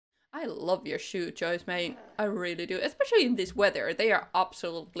I love your shoe choice, mate. I really do. Especially in this weather. They are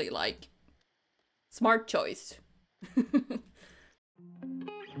absolutely, like, smart choice.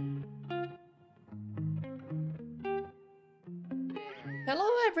 Hello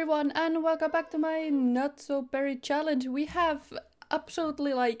everyone and welcome back to my Not So Berry challenge. We have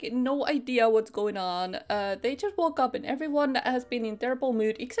absolutely like no idea what's going on. They just woke up and everyone has been in terrible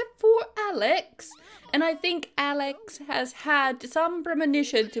mood except for Alex. And I think Alex has had some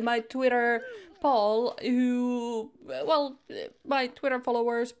premonition to my Twitter poll who, well, my Twitter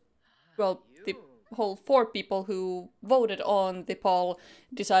followers, well, the whole 4 people who voted on the poll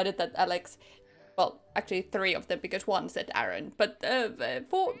decided that Alex, well, actually 3 of them because 1 said Aaron, but 3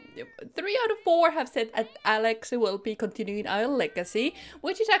 out of 4 have said that Alex will be continuing our legacy,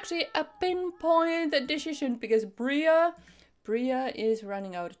 which is actually a pinpoint decision because Bria is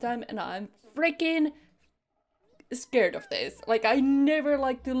running out of time and I'm freaking scared of this. Like, I never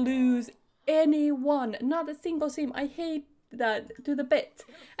like to lose anyone, not a single sim. I hate that to the bit,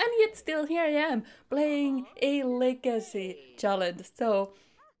 and yet still here I am playing a legacy challenge. So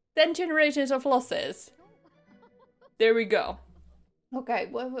 10 generations of losses. There we go. Okay,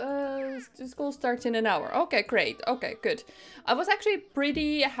 well, school starts in an hour. Okay, great. Okay, good. I was actually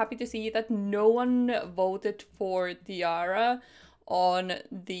pretty happy to see that no one voted for Tiara on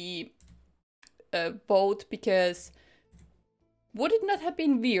the vote, because would it not have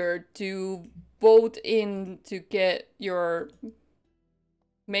been weird to vote in to get your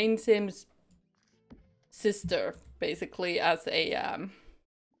main sim's sister basically as a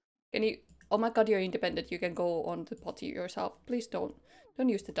can you? Oh my god, you're independent. You can go on the potty yourself. Please don't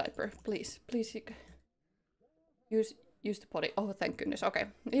use the diaper. Please use the potty. Oh, thank goodness. Okay,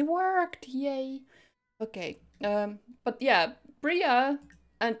 it worked. Yay. Okay. But yeah, Bria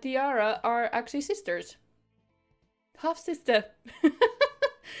and Tiara are actually sisters. Half sister.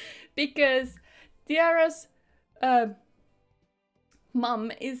 Because Tiara's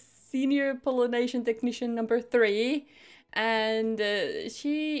mom is senior pollination technician number 3. And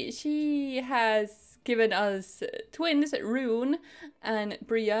she has given us twins, Rune and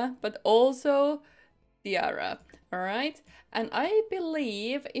Bria, but also Tiara, alright? And I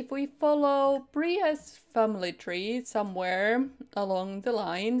believe if we follow Bria's family tree somewhere along the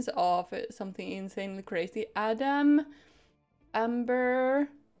lines of something insanely crazy, Adam, Amber,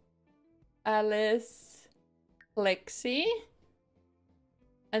 Alice, Lexi,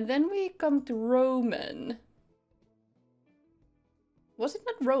 and then we come to Roman. Was it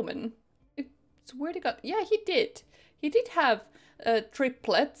not Roman? It's where he got. Yeah, he did. He did have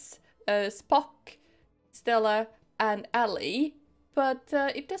triplets, Spock, Stella, and Ellie, but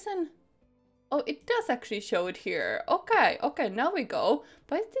it doesn't. Oh, it does actually show it here. Okay, okay, now we go.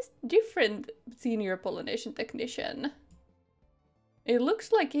 But it's this different senior pollination technician. It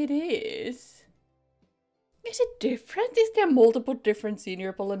looks like it is. Is it different? Is there multiple different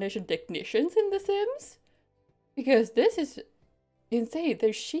senior pollination technicians in The Sims? Because this is insane.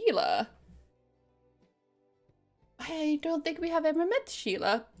 There's Sheila. I don't think we have ever met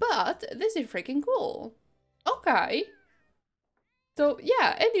Sheila, but this is freaking cool. Okay. So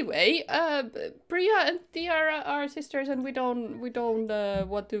yeah, anyway, Bria and Tiara are sisters, and we don't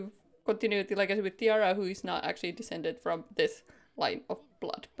want to continue the legacy with Tiara, who is not actually descended from this line of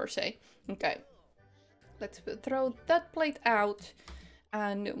blood per se. Okay. Let's throw that plate out.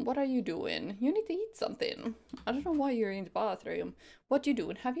 And what are you doing? You need to eat something. I don't know why you're in the bathroom. What you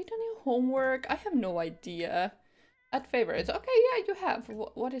doing? Have you done your homework? I have no idea. Add favorites. Okay, yeah, you have.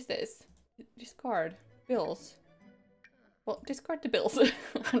 What is this? Discard. Bills. Well, discard the bills.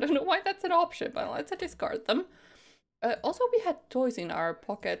 I don't know why that's an option, but let's discard them. Also, we had toys in our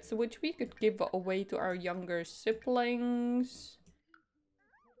pockets, which we could give away to our younger siblings.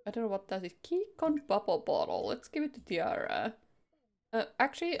 I don't know what that is. Geek on bubble bottle. Let's give it to Tiara.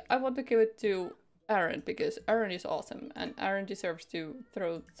 Actually, I want to give it to Aaron because Aaron is awesome and Aaron deserves to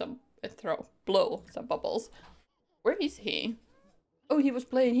blow some bubbles. Where is he? Oh, he was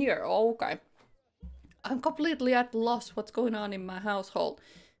playing here. Oh, okay. I'm completely at loss what's going on in my household.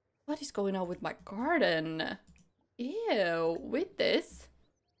 What is going on with my garden? Ew, with this?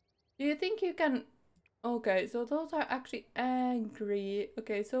 Do you think you can... Okay, so those are actually angry.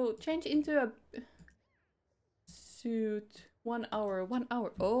 Okay, so change into a suit. 1 hour, 1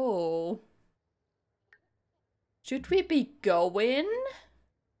 hour. Oh. Should we be going?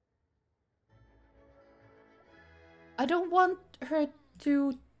 I don't want her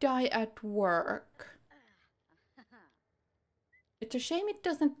to die at work. It's a shame it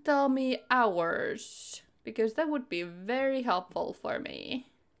doesn't tell me hours, because that would be very helpful for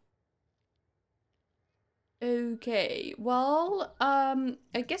me. Okay, well,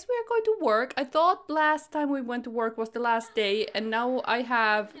 I guess we are going to work. I thought last time we went to work was the last day, and now I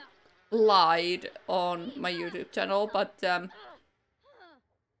have lied on my YouTube channel, but,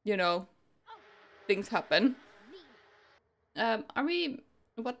 you know, things happen. Are we...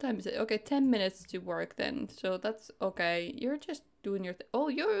 What time is it? Okay, 10 minutes to work then, so that's okay. You're just doing your oh,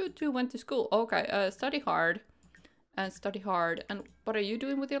 you two went to school. Okay, study hard. And study hard. And what are you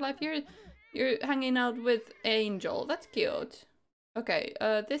doing with your life? You're hanging out with Angel. That's cute. Okay,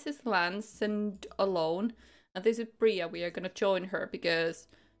 this is Lance and alone. And this is Priya. We are gonna join her because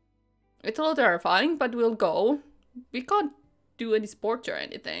it's a little terrifying, but we'll go. We can't do any sports or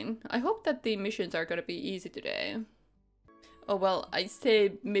anything. I hope that the missions are gonna be easy today. Oh, well, I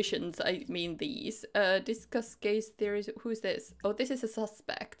say missions, I mean these. Discuss case theories. Who's this? Oh, this is a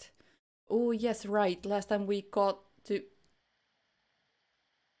suspect. Oh, yes, right. Last time we got to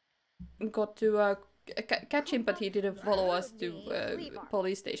catch him, but he didn't follow us to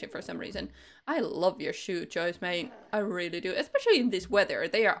police station for some reason. I love your shoe choice, mate. I really do. Especially in this weather.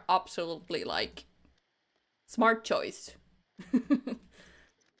 They are absolutely, like, smart choice.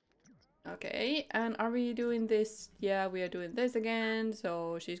 Okay, and are we doing this? Yeah, we are doing this again,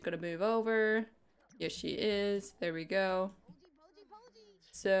 so she's gonna move over. Yes, she is. There we go.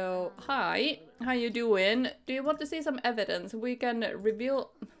 So, hi. How you doing? Do you want to see some evidence? We can reveal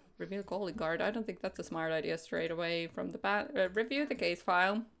calling card. I don't think that's a smart idea straight away from the bat. Review the case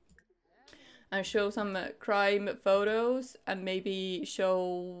file. And show some crime photos and maybe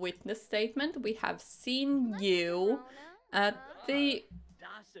show witness statement. We have seen you at the...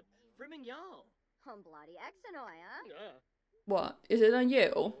 What? Is it on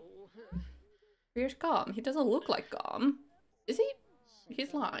you? Where's Gom? He doesn't look like Gom. Is he?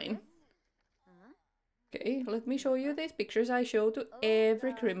 He's lying. Okay, let me show you these pictures I show to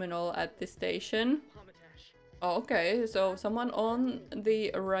every criminal at this station. Oh, okay, so someone on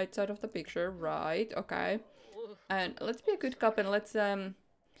the right side of the picture, right, okay. And let's be a good cop and let's,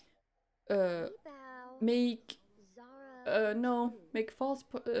 make false,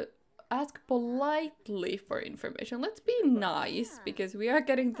 ask politely for information. Let's be nice, because we are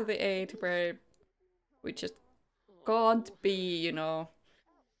getting to the age where we just can't be, you know,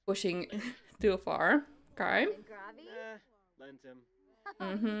 pushing too far. Okay.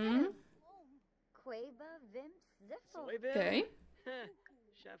 Mm-hmm. Okay.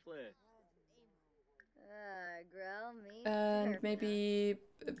 And maybe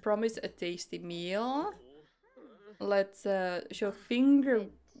promise a tasty meal. Let's show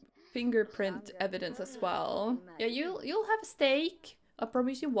fingerprint evidence as well. Yeah, you'll have a steak. I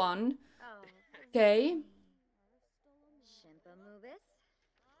promise you one. Okay.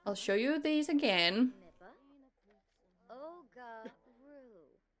 I'll show you these again.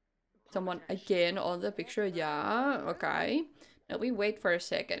 Someone again on the picture, yeah, okay. Now we wait for a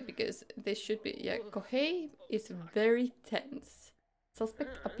second because this should be, yeah, Kohei is very tense.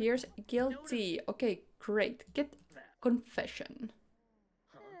 Suspect appears guilty. Okay, great. Get confession.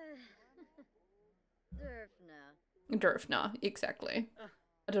 Derfna, exactly.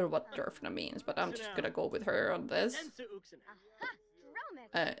 I don't know what Derfna means, but I'm just gonna go with her on this.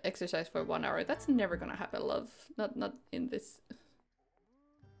 Exercise for 1 hour. That's never gonna happen, love. Not in this.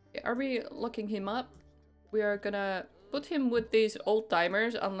 Okay, are we looking him up? We are gonna put him with these old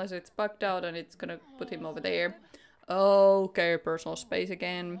timers unless it's bugged out and it's gonna put him over there. Okay, personal space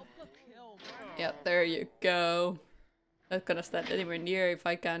again. Yeah, there you go. Not gonna stand anywhere near if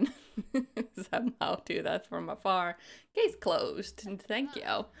I can somehow do that from afar. Case closed. Thank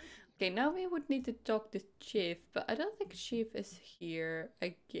you. Okay, now we would need to talk to Chief, but I don't think Chief is here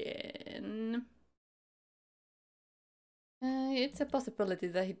again. It's a possibility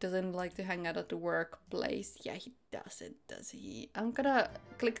that he doesn't like to hang out at the workplace. Yeah, he doesn't, does he? I'm gonna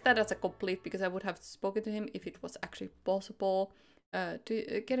click that as a complete because I would have spoken to him if it was actually possible.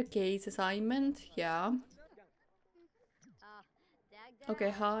 To get a case assignment, yeah.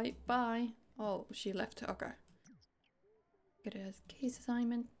 Okay, hi, bye. Oh, she left, okay. Get a case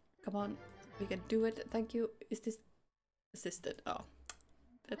assignment. Come on, we can do it. Thank you. Is this assisted? Oh,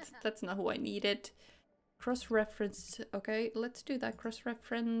 that's not who I needed. Cross-reference. Okay, let's do that.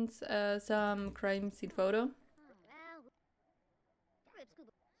 Cross-reference some crime scene photo.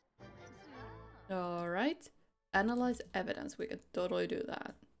 All right. Analyze evidence. We can totally do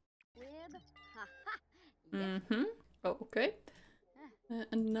that. Mm-hmm. Oh, okay.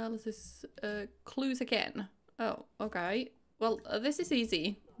 Analysis clues again. Oh, okay. Well, this is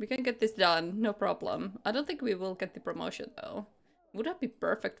easy. We can get this done, no problem. I don't think we will get the promotion though. Would that be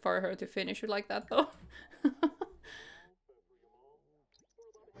perfect for her to finish it like that though?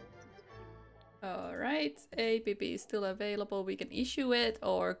 Alright, APP is still available. We can issue it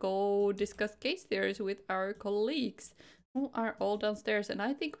or go discuss case theories with our colleagues who are all downstairs. And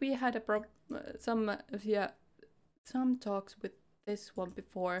I think we had a some talks with this one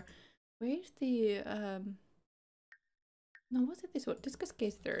before. Where's the no, was it this one? Discuss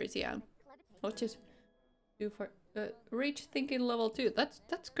case theories, yeah. I'll just do for reach thinking level 2.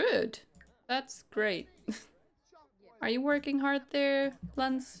 That's good. That's great. Are you working hard there,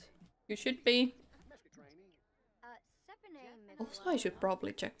 Lance? You should be. Also, I should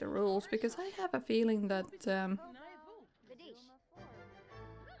probably check the rules because I have a feeling that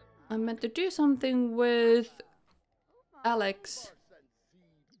I'm meant to do something with Alex,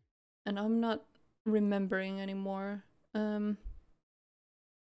 and I'm not remembering anymore.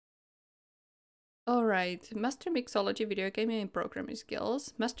 Alright, master mixology, video gaming and programming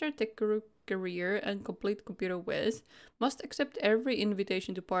skills, master tech career and complete computer whiz, must accept every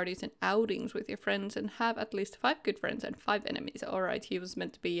invitation to parties and outings with your friends and have at least 5 good friends and 5 enemies. Alright, he was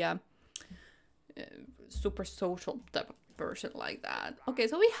meant to be a super social type of person like that. Okay,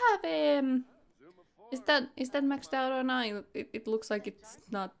 so we have is that maxed out or not? It looks like it's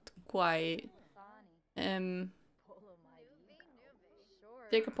not quite.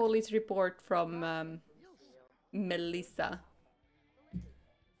 Take a police report from Melissa.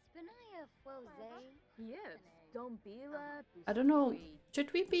 I don't know.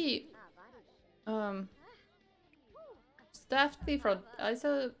 Should we be staff thief fraud? I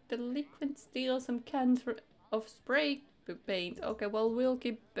saw delinquent steal some cans of spray paint. Okay, well we'll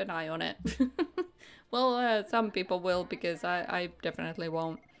keep an eye on it. Well, some people will because I definitely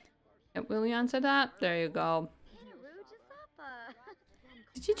won't. Will you answer that? There you go.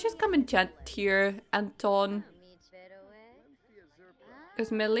 Did you just come and chat here, Anton? Because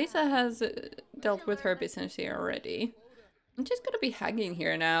Melissa has dealt with her business here already. I'm just gonna be hanging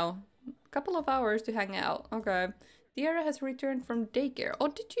here now. A couple of hours to hang out. Okay. Tiara has returned from daycare. Oh,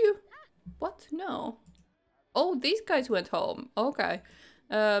 did you? What? No. Oh, these guys went home. Okay.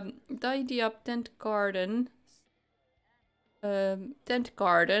 Tidy up tent garden. Tent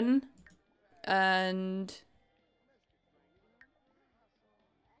garden. And...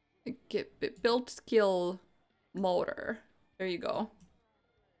 build skill motor. There you go.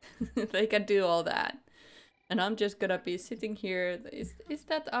 They can do all that. And I'm just gonna be sitting here. Is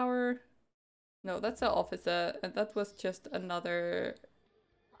that our... No, that's our officer. And that was just another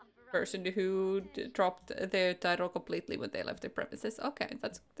person who dropped their title completely when they left the premises. Okay,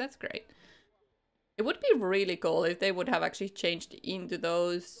 that's great. It would be really cool if they would have actually changed into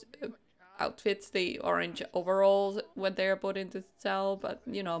those outfits, the orange overalls, when they're put into the cell, but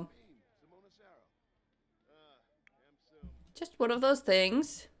you know. Just one of those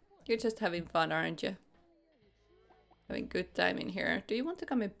things. You're just having fun, aren't you? Having good time in here. Do you want to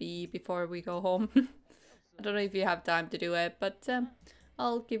come and pee before we go home? I don't know if you have time to do it, but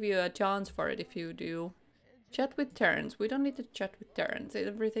I'll give you a chance for it if you do. Chat with Terrence. We don't need to chat with Terrence.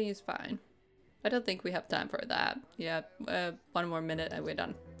 Everything is fine. I don't think we have time for that. Yeah, 1 more minute and we're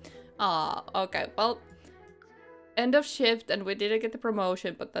done. Ah, okay. Well, end of shift and we didn't get the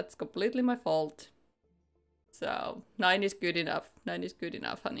promotion, but that's completely my fault. So, 9 is good enough. 9 is good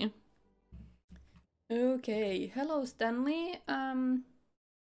enough, honey. Okay, hello Stanley.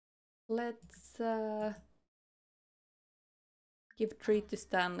 Let's give treat to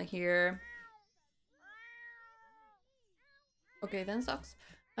Stanley here. Okay, then sucks.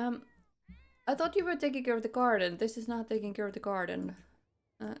 I thought you were taking care of the garden. This is not taking care of the garden.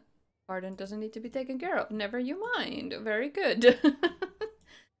 Garden doesn't need to be taken care of. Never you mind. Very good.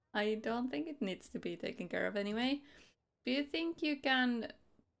 I don't think it needs to be taken care of anyway. Do you think you can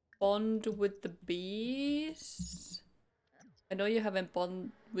bond with the bees? I know you haven't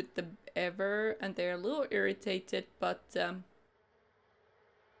bonded with them ever and they're a little irritated, but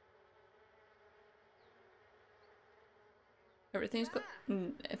everything's good.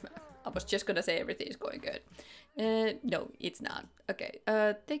 I was just gonna say everything's going good. No, it's not. Okay,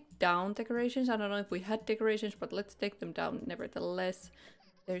 take down decorations. I don't know if we had decorations, but let's take them down nevertheless.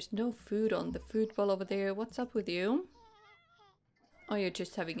 There's no food on the food bowl over there. What's up with you? Oh, you're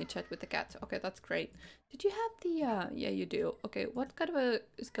just having a chat with the cat. Okay, that's great. Did you have the, yeah, you do. Okay, what kind of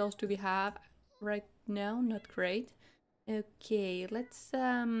skills do we have right now? Not great. Okay, let's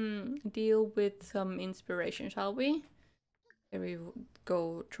deal with some inspiration, shall we? There we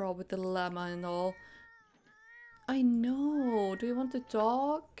go, draw with the llama and all. I know. Do you want to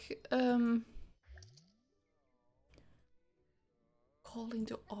talk? Call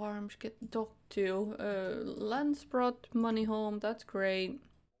into arms, get docked to. Lance brought money home, that's great.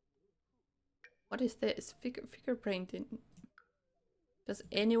 What is this? Figure painting. Does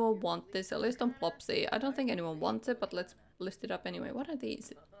anyone want this? A list on Plopsy. I don't think anyone wants it, but let's list it up anyway. What are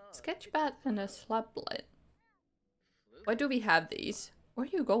these? Sketchpad and a slab light. Why do we have these? Where are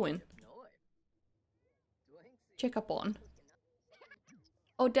you going? Check up on.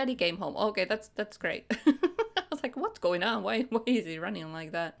 Oh, Daddy came home. Okay, that's great. I was like, what's going on? Why is he running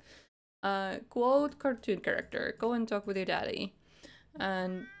like that? Quote cartoon character. Go and talk with your daddy.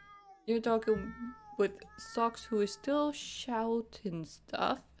 And you're talking with Socks, who is still shouting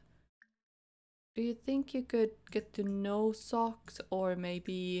stuff. Do you think you could get to know Socks or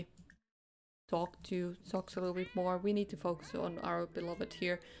maybe talk to Socks a little bit more? We need to focus on our beloved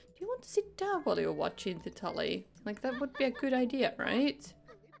here. Do you want to sit down while you're watching the telly? Like, that would be a good idea, right?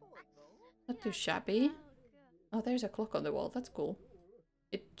 Not too shabby. Oh, there's a clock on the wall. That's cool.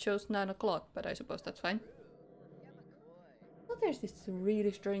 It shows 9 o'clock, but I suppose that's fine. Oh, there's this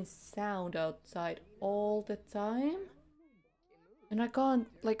really strange sound outside all the time. And I can't,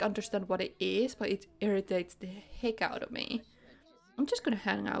 like, understand what it is, but it irritates the heck out of me. I'm just gonna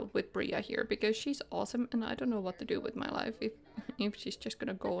hang out with Bria here because she's awesome and I don't know what to do with my life if she's just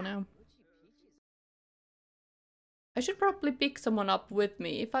gonna go now. I should probably pick someone up with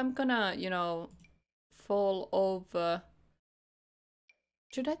me if I'm gonna, you know, fall over.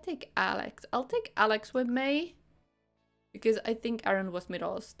 Should I take Alex? I'll take Alex with me because I think Aaron was mid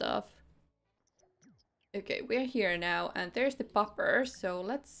all stuff. Okay, we're here now and there's the pupper, so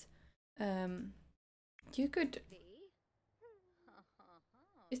let's you could.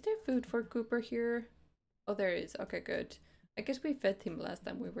 Is there food for Cooper here? Oh, there is. Okay, good. I guess we fed him last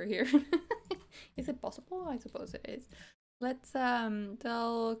time we were here. Is it possible? I suppose it is. Let's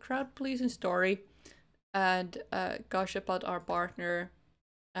tell crowd pleasing story and gush about our partner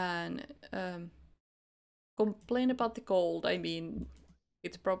and complain about the cold. I mean,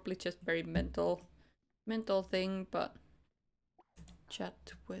 it's probably just very mental thing, but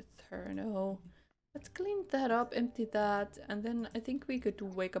chat with her. No. Let's clean that up, empty that, and then I think we could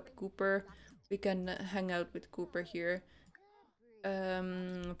wake up Cooper. We can hang out with Cooper here.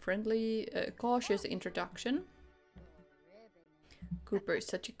 Friendly, cautious introduction. Cooper is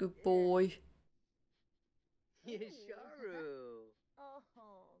such a good boy.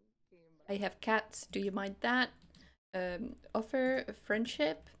 I have cats, do you mind that? Offer a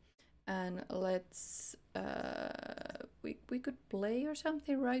friendship, and let's, we could play or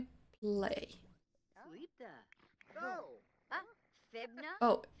something, right? Play.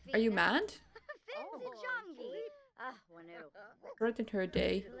 Oh, are you mad? Brighten her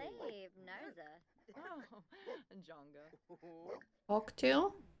day.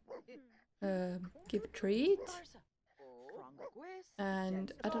 Cocktail. Give a treat.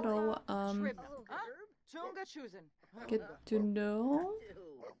 And I don't know, get to know.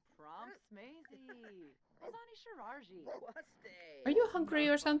 Are you hungry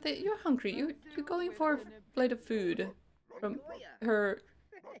or something? You're hungry. You're going for a plate of food from her.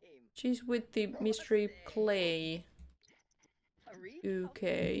 She's with the mystery play.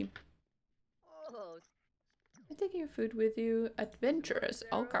 Okay. I take your food with you. Adventurous.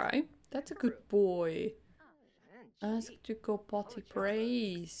 Okay. That's a good boy. Ask to go potty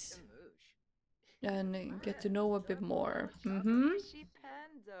praise. And get to know a bit more.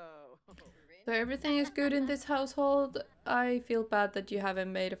 So everything is good in this household. I feel bad that you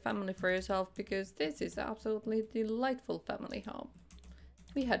haven't made a family for yourself because this is absolutely delightful family home.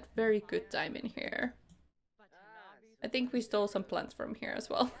 We had very good time in here. I think we stole some plants from here as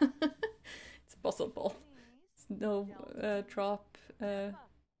well. It's possible. Snow drop. There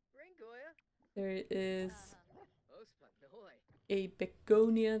is a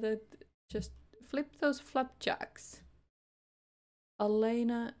begonia that just flip those flapjacks.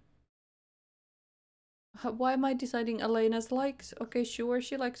 Elena. Why am I deciding Elena's likes? Okay, sure,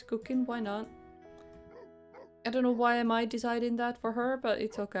 she likes cooking, why not? I don't know why am I deciding that for her, but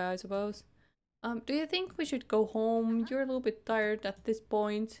it's okay, I suppose. Do you think we should go home? You're a little bit tired at this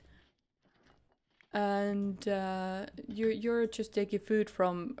point. And you're just taking food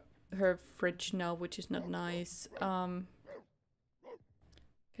from her fridge now, which is not nice. Can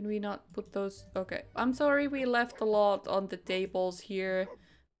we not put those? Okay, I'm sorry we left a lot on the tables here,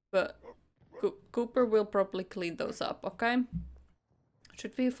 but Cooper will probably clean those up, okay?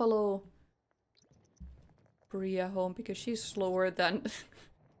 Should we follow Bria home because she's slower than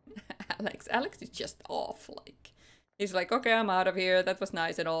Alex? Alex is just off, like he's like, okay, I'm out of here. That was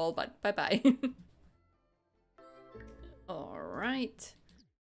nice and all, but bye-bye. All right,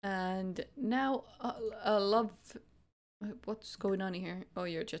 and now love. What's going on here? Oh,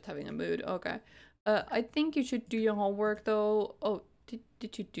 you're just having a mood. Okay. I think you should do your homework though. Oh,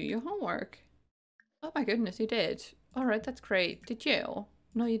 did you do your homework? Oh my goodness, you did. Alright, that's great. Did you?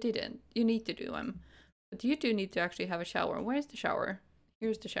 No, you didn't. You need to do them. But you do need to actually have a shower. Where's the shower?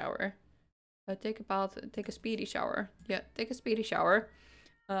 Here's the shower. Take a bath, take a speedy shower. Yeah, take a speedy shower.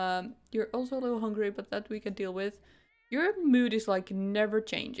 You're also a little hungry, but that we can deal with. Your mood is like never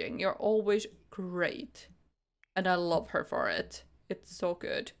changing. You're always great. And I love her for it. It's so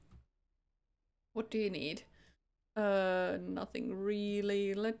good. What do you need? Nothing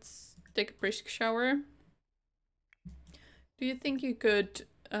really. Let's take a brisk shower. Do you think you could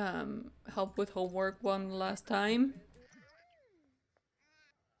help with homework one last time?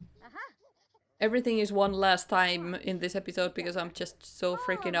 Everything is one last time in this episode because I'm just so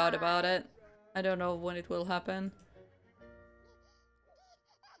freaking out about it. I don't know when it will happen.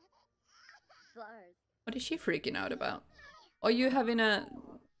 What is she freaking out about? Are you having a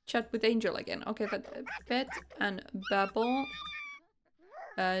chat with Angel again? Okay, but pet and babble.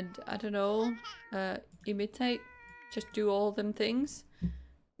 And I don't know, imitate. Just do all them things.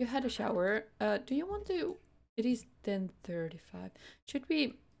 You had a shower. Do you want to... It is 10:35. Should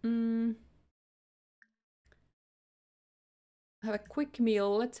we... have a quick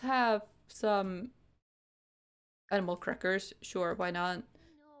meal. Let's have some animal crackers. Sure, why not?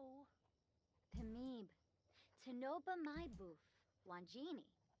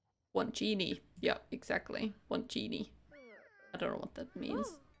 One genie. Yeah, exactly. One genie. I don't know what that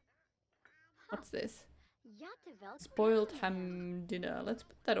means. What's this? Spoiled ham dinner. Let's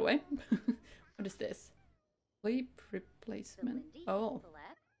put that away. What is this? Sleep replacement. Oh.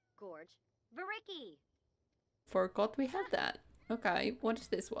 Forgot we had that. Okay, what is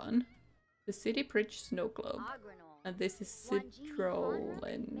this one? The City Bridge Snow Globe. And this is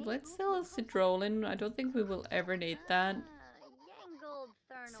Citrolin. Let's sell Citrolin. I don't think we will ever need that.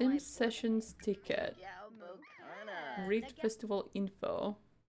 Sims Sessions ticket. Read festival info.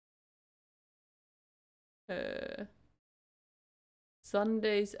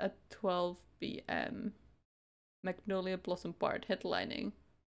 Sundays at 12 p.m. Magnolia Blossom Part headlining.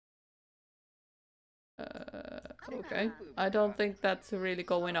 Okay. I don't think that's really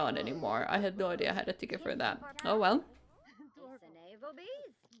going on anymore. I had no idea I had a ticket for that. Oh well.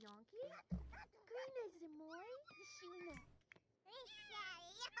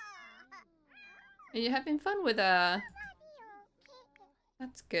 Are you having fun with That's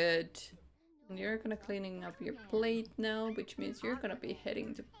good. And you're gonna cleaning up your plate now, which means you're gonna be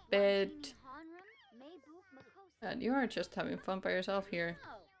heading to bed. And you are just having fun by yourself here.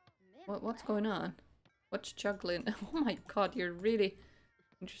 What's going on? What's juggling? Oh my god, you're really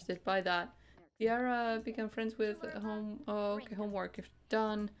interested by that. Tiara become friends with oh, okay, homework if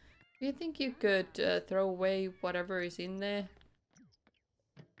done. Do you think you could throw away whatever is in there?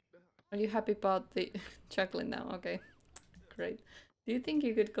 Are you happy about the juggling now? Okay, great. Do you think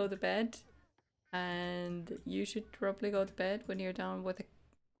you could go to bed? And you should probably go to bed when you're done with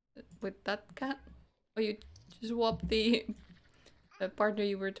that cat. Or you swap the partner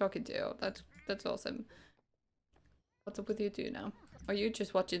you were talking to. That's awesome. What's up with you two now? Are you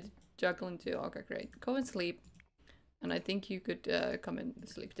just watching juggling too? Okay, great. Go and sleep. And I think you could come and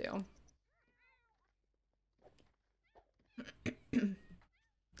sleep too.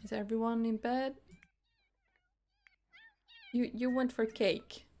 Is everyone in bed? You went for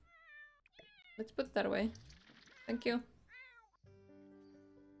cake. Let's put that away. Thank you.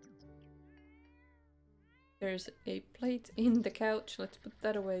 There's a plate in the couch. Let's put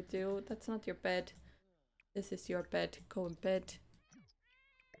that away too. That's not your bed. This is your bed. Go in bed.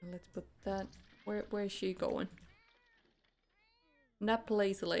 Let's put that... Where is she going? Nap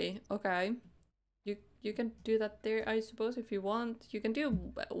lazily. Okay. You can do that there, I suppose, if you want. You can do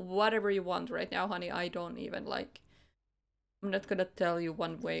whatever you want right now, honey. I don't even like... I'm not gonna tell you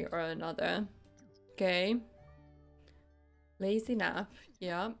one way or another. Okay. Lazy nap.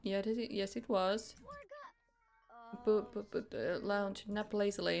 Yeah, yes it was. Lounge, nap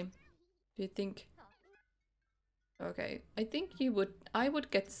lazily. Do you think... Okay, I think I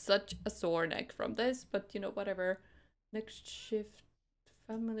would get such a sore neck from this, but you know, whatever. Next shift,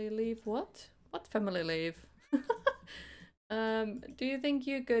 family leave. What? What family leave? Do you think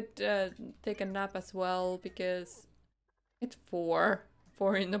you could take a nap as well? Because it's 4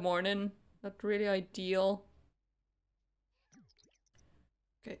 in the morning. Not really ideal.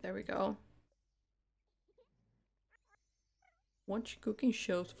 Okay, there we go. Watch cooking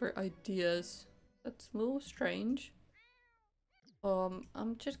shows for ideas. That's a little strange.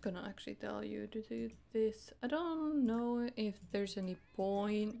 I'm just gonna actually tell you to do this. I don't know if there's any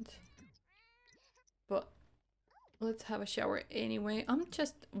point, but let's have a shower anyway. I'm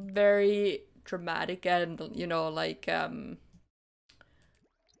just very dramatic and, you know, like,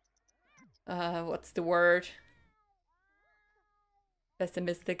 what's the word?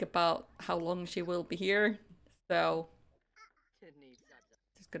 pessimistic about how long she will be here. So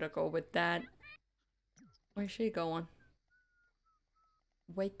just gonna go with that. Where's she going?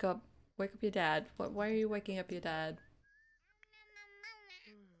 Wake up. Wake up your dad. Why are you waking up your dad?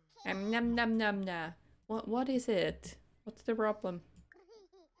 Nom nom nom nom. What is it? What's the problem?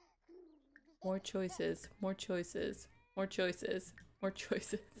 More choices. More choices. More choices. More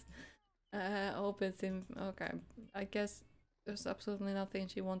choices. Open sim. Okay. I guess there's absolutely nothing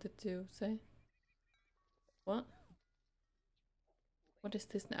she wanted to say. What? What is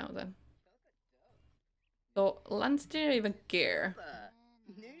this now then? So Lance didn't even care.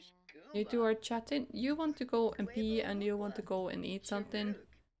 You two are chatting. You want to go and pee and you want to go and eat something.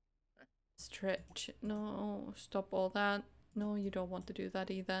 Stretch. No, stop all that. No, you don't want to do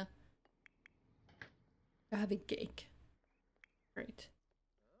that either. You're having cake. Great.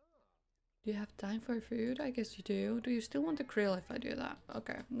 Do you have time for food? I guess you do. Do you still want to grill if I do that?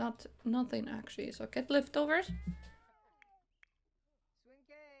 Okay, nothing actually. So get leftovers.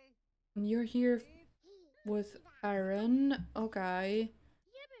 And you're here with Aaron. Okay.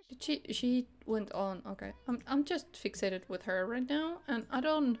 She went on. Okay. I'm just fixated with her right now, and I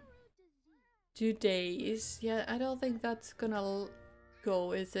don't 2 days. Yeah, I don't think that's gonna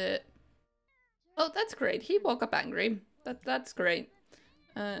go, is it? Oh, that's great. He woke up angry. That's great.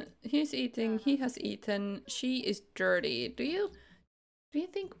 He's eating. He has eaten. She is dirty. Do you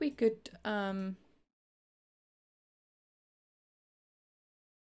think we could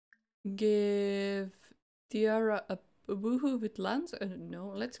give Tiara a woohoo with Lance?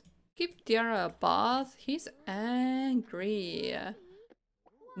 No, let's give Tiara a bath. He's angry.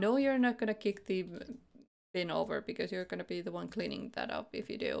 No, you're not gonna kick the bin over because you're gonna be the one cleaning that up if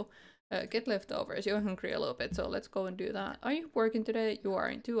you do. Get leftovers. You're hungry a little bit, so let's go and do that. Are you working today? You are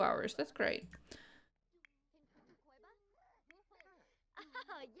in 2 hours. That's great.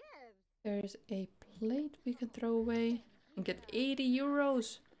 There's a plate we can throw away and get 80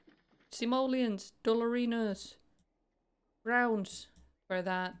 euros. Simoleons, dollarinos, rounds for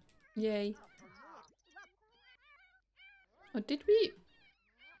that. Yay. Oh, did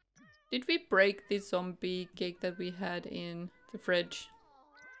we break the zombie cake that we had in the fridge?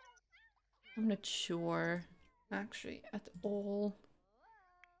 I'm not sure, actually, at all.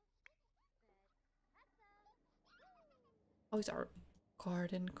 How is our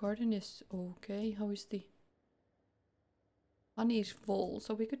garden? Garden is okay. How is the honey is full,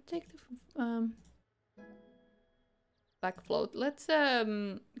 so we could take the back float. Let's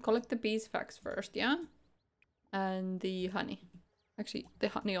collect the beeswax first, yeah, and the honey. Actually, the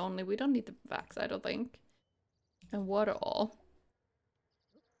honey only. We don't need the wax, I don't think. And water all.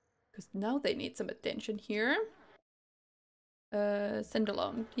 Because now they need some attention here. Send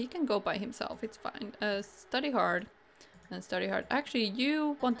alone. He can go by himself, it's fine. Study hard. And study hard. Actually,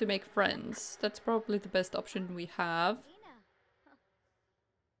 you want to make friends. That's probably the best option we have.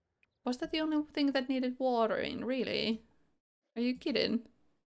 Was that the only thing that needed watering? Really? Are you kidding?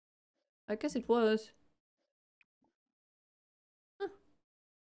 I guess it was. Huh.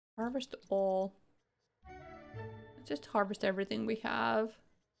 Harvest all. Just harvest everything we have.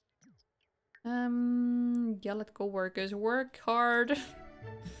 Yeah, let's go workers. Work hard.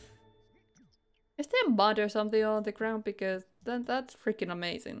 Is there mud or something on the ground? Because that's freaking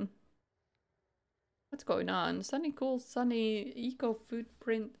amazing. What's going on? Sunny, cool, sunny, eco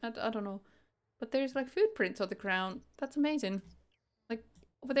footprint. I don't know. But there's like footprints on the ground. That's amazing. Like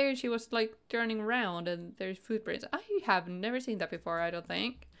over there she was like turning around and there's footprints. I have never seen that before, I don't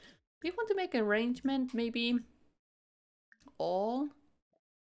think. We want to make an arrangement, maybe all.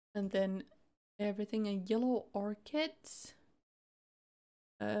 And then everything in yellow orchids.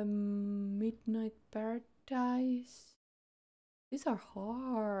 Midnight Paradise. These are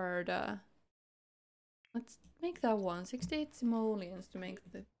hard. Let's make that one. 68 simoleons to make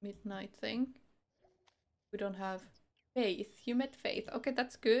the midnight thing. We don't have Faith. You met Faith. Okay,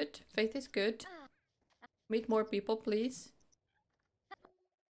 that's good. Faith is good. Meet more people, please.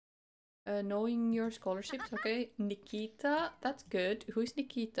 Knowing your scholarships. Okay. Nikita. That's good. Who's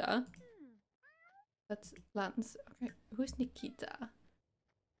Nikita? That's Lance. Okay. Who's Nikita?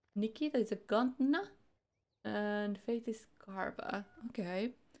 Nikita is a Gantna. And Faith is Garba.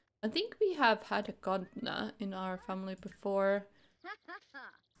 Okay. I think we have had a Gantna in our family before.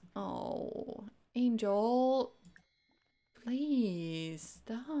 Oh, Angel. Please,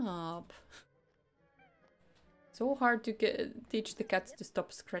 stop. So hard to teach the cats to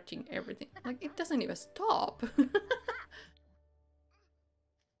stop scratching everything. Like, it doesn't even stop.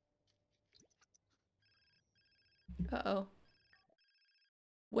 Uh-oh.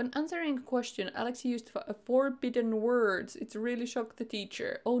 When answering a question, Alex used forbidden words. It really shocked the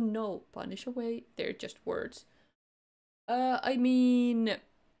teacher. Oh no, punish away. They're just words. I mean,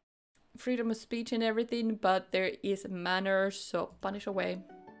 freedom of speech and everything, but there is manners, so punish away.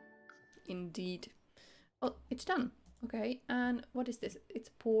 Indeed. Oh, it's done. Okay, and what is this? It's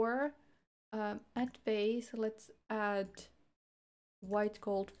pour. Add face. Let's add white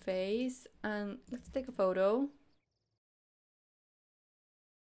gold face, and let's take a photo.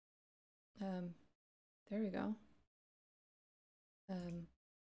 There we go. There we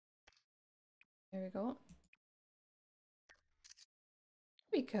go. There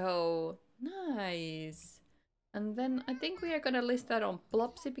we go. Nice. And then I think we are gonna list that on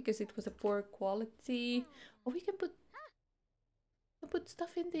Plopsy because it was a poor quality. Oh, we can put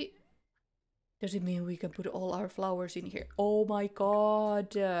stuff in the... Does it mean we can put all our flowers in here? Oh my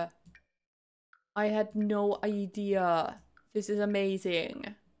god. I had no idea. This is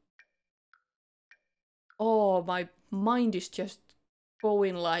amazing. Oh, my mind is just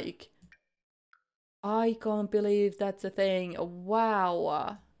going like... I can't believe that's a thing.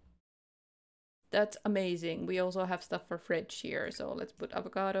 Wow. That's amazing. We also have stuff for fridge here. So let's put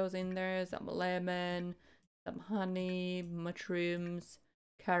avocados in there, some lemon, some honey, mushrooms,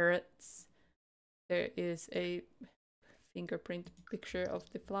 carrots. There is a fingerprint picture of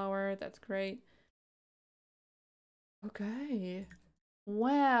the flower. That's great. Okay.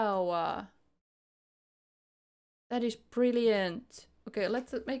 Wow. That is brilliant. Okay,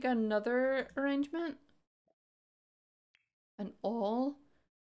 let's make another arrangement. And all.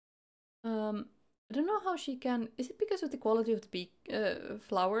 I don't know how she can... Is it because of the quality of the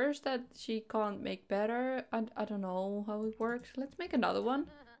flowers that she can't make better? I don't know how it works. Let's make another one.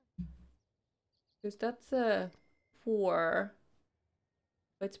 Because that's 4.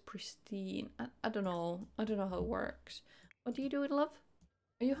 But it's pristine. I don't know. I don't know how it works. What do you do, love?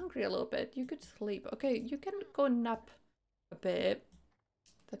 Are you hungry a little bit? You could sleep. Okay, you can go nap a bit.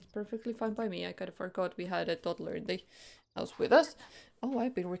 That's perfectly fine by me. I kind of forgot we had a toddler in the house with us. Oh,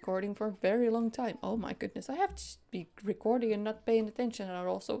 I've been recording for a very long time. Oh my goodness, I have to be recording and not paying attention at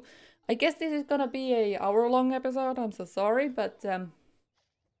all. So I guess this is gonna be a hour-long episode. I'm so sorry, but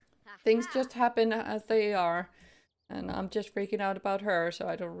things just happen as they are. And I'm just freaking out about her, so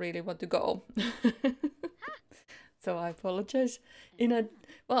I don't really want to go. So I apologize in a...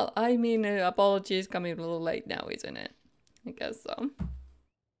 Well, I mean, apology is coming a little late now, isn't it? I guess so.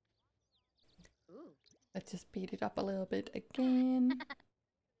 Let's just speed it up a little bit again.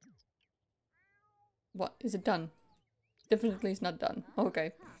 What? Is it done? Definitely it's not done.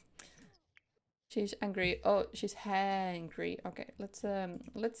 Okay. She's angry. Oh, she's hangry. Okay, let's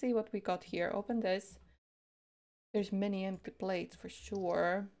see what we got here. Open this. There's many empty plates for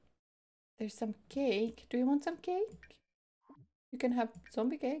sure. There's some cake. Do you want some cake? You can have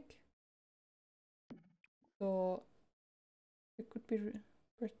zombie cake. So it could be...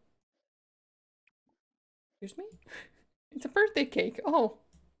 Excuse me? It's a birthday cake. Oh.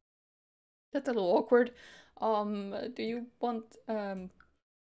 That's a little awkward. Do you want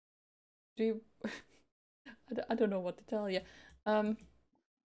do you I don't know what to tell you.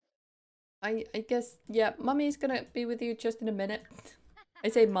 I guess, yeah, mommy is gonna be with you just in a minute. I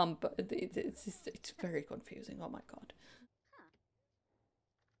say mom, but it's very confusing. Oh my god.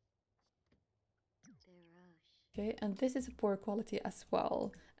 Okay, and this is a poor quality as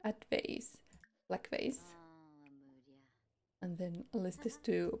well. At vase, black vase, and then list this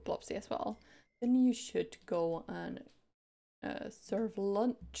to Plopsy as well. Then you should go and serve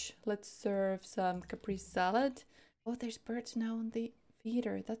lunch. Let's serve some caprese salad. Oh, there's birds now on the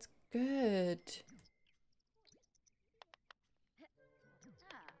feeder. That's good.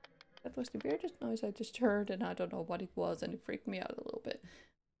 That was the weirdest noise I just heard, and I don't know what it was, and it freaked me out a little bit.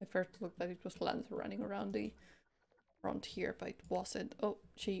 At first it looked like it was Lance running around the front here, but it wasn't. Oh,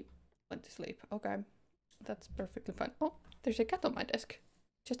 she went to sleep. Okay, that's perfectly fine. Oh, there's a cat on my desk.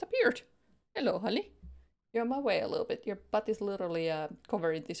 Just appeared. Hello, honey. You're on my way a little bit. Your butt is literally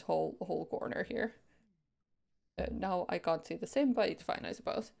covering this whole corner here. Now I can't see the same, but it's fine, I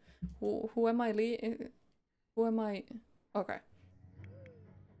suppose. Who am I, Lee? Who am I? Okay.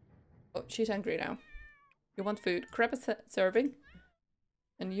 Oh, she's angry now. You want food? Grab a serving.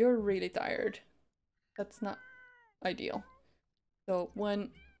 And you're really tired. That's not ideal. So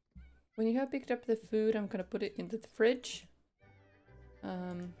when you have picked up the food, I'm gonna put it into the fridge.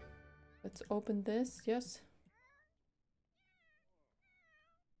 Let's open this. Yes.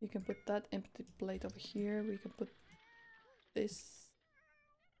 You can put that empty plate over here. We can put this.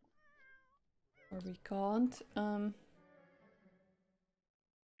 Or we can't.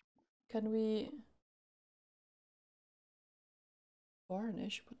 Can we...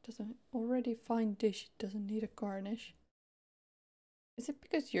 Garnish? What doesn't already fine dish? It doesn't need a garnish. Is it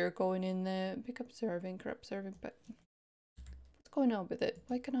because you're going in there? Pick up serving, grab serving, but what's going on with it?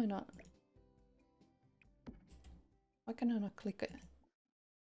 Why can I not? Why can I not click it?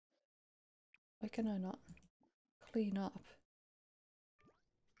 Why can I not clean up?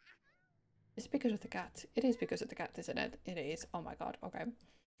 It's because of the cat. It is because of the cat, isn't it? It is. Oh my god. Okay.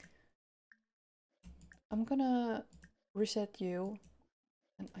 I'm gonna reset you.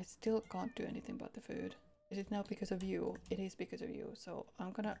 And I still can't do anything about the food. Is it now because of you? It is because of you. So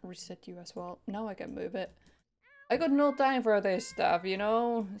I'm gonna reset you as well. Now I can move it. I got no time for this stuff, you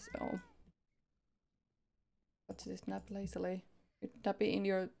know? So... What's this? Nap lazily. You'd nappy in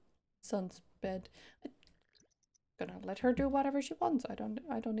your son's bed. I'm gonna let her do whatever she wants. I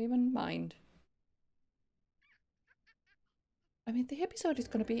don't even mind. I mean, the episode is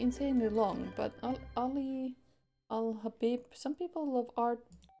gonna be insanely long, but Al-Habib, some people love art.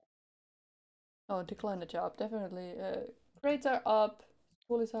 Oh, decline the job, definitely. Grades are up,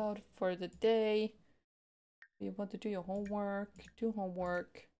 school is out for the day. You want to do your homework, do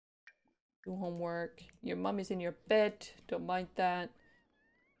homework, do homework. Your mom is in your bed, don't mind that.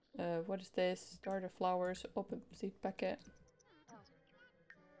 What is this? Starter flowers, open seed packet.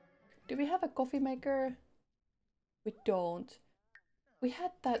 Do we have a coffee maker? We don't. We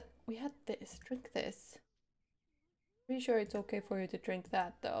had that, we had this, drink this. Pretty sure it's okay for you to drink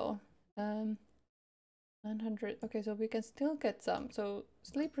that though. 900, okay, so we can still get some. So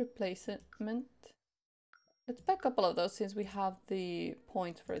sleep replacement. Let's buy a couple of those since we have the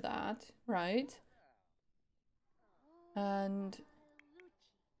points for that, right? And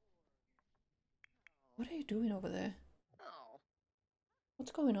what are you doing over there?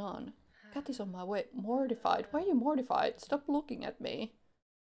 What's going on? Cat is on my way. Mortified. Why are you mortified? Stop looking at me.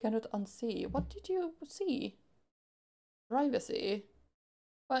 Cannot unsee. What did you see? Privacy.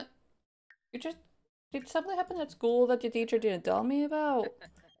 What? You just... Did something happen at school that your teacher didn't tell me about?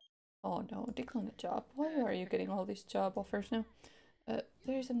 Oh no, decline the job. Why are you getting all these job offers now?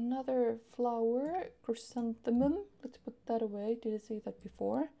 There's another flower. Chrysanthemum. Let's put that away. Did I see that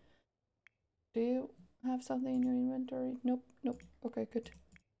before? Do you have something in your inventory? Nope, nope. Okay, good.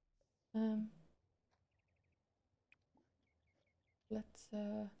 Let's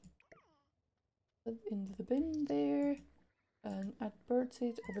put in the bin there. And add bird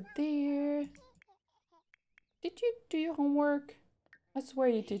seeds over there. Did you do your homework? I swear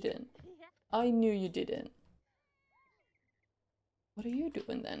you didn't. I knew you didn't. What are you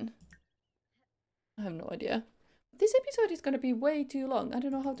doing then? I have no idea. This episode is gonna be way too long. I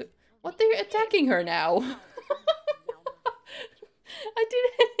don't know how to... What, they're attacking her now? I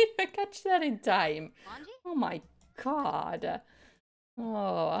didn't even catch that in time. Oh my god.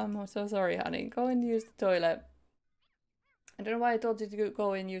 Oh, I'm so sorry, honey. Go and use the toilet. I don't know why I told you to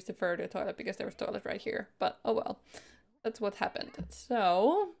go and use the further toilet, because there was a toilet right here. But, oh well. That's what happened.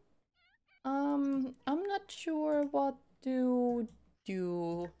 So, I'm not sure what to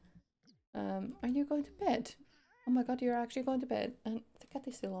do. Are you going to bed? Oh my god, you're actually going to bed. And the cat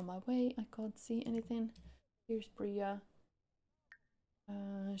is still on my way. I can't see anything. Here's Bria.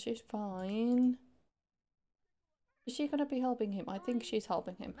 She's fine. Is she gonna be helping him? I think she's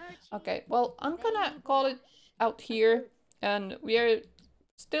helping him. Okay, well, I'm gonna call it out here. And we are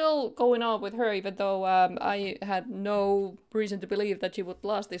still going on with her, even though I had no reason to believe that she would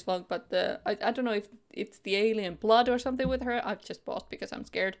last this long. But I don't know if it's the alien blood or something with her. I've just paused because I'm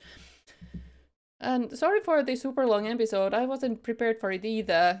scared. And sorry for the super long episode. I wasn't prepared for it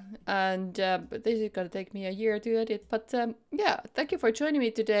either. And but this is gonna take me a year to edit. But yeah, thank you for joining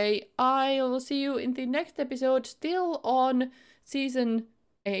me today. I'll see you in the next episode, still on season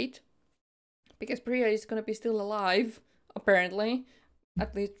 8. Because Priya is gonna be still alive, apparently.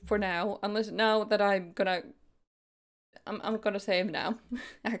 At least for now. Unless now that I'm gonna save now,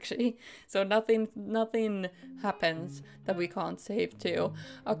 actually. So nothing happens that we can't save too.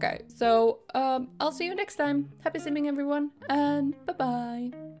 Okay, so I'll see you next time. Happy simming everyone, and bye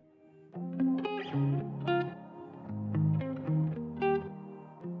bye.